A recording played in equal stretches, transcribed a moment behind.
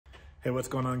Hey, what's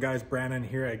going on, guys? Brandon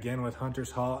here again with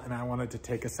Hunter's Haul, and I wanted to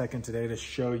take a second today to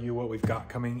show you what we've got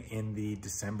coming in the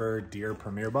December deer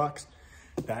premiere box.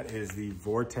 That is the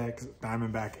Vortex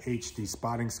Diamondback HD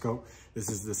spotting scope.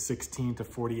 This is the 16 to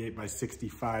 48 by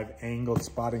 65 angled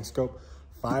spotting scope.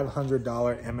 $500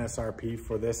 MSRP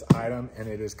for this item, and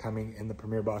it is coming in the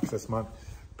premiere box this month.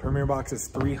 Premiere box is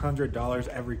 $300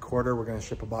 every quarter. We're going to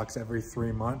ship a box every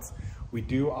 3 months. We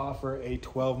do offer a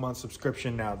 12-month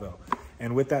subscription now, though.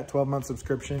 And with that 12-month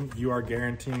subscription, you are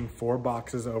guaranteeing 4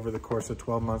 boxes over the course of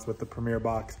 12 months with the premiere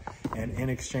box. And in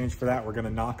exchange for that, we're going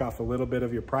to knock off a little bit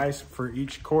of your price for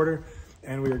each quarter.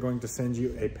 And we are going to send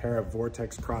you a pair of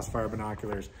Vortex Crossfire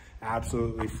Binoculars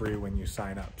absolutely free when you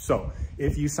sign up. So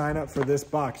if you sign up for this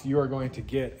box, you are going to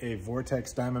get a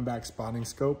Vortex Diamondback spotting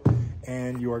scope,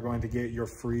 and you are going to get your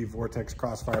free Vortex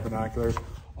Crossfire Binoculars,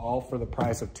 all for the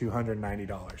price of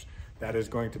 $290. That is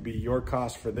going to be your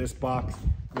cost for this box.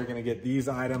 You're going to get these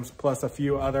items plus a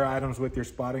few other items with your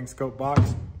spotting scope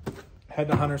box. Head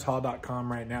to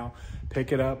huntershall.com right now.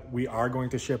 Pick it up. We are going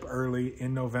to ship early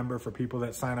in November for people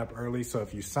that sign up early. So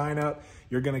if you sign up,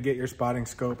 you're going to get your spotting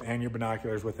scope and your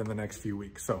binoculars within the next few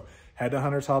weeks. So head to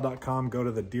huntershall.com, go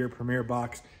to the deer premiere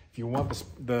box. If you want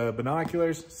the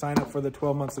binoculars, sign up for the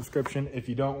 12-month subscription. If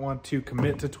you don't want to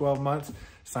commit to 12 months,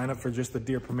 sign up for just the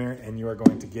deer premiere, and you are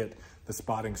going to get the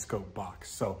spotting scope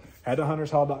box. So head to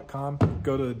huntershall.com,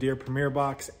 go to the deer premiere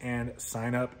box, and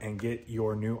sign up and get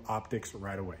your new optics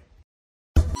right away.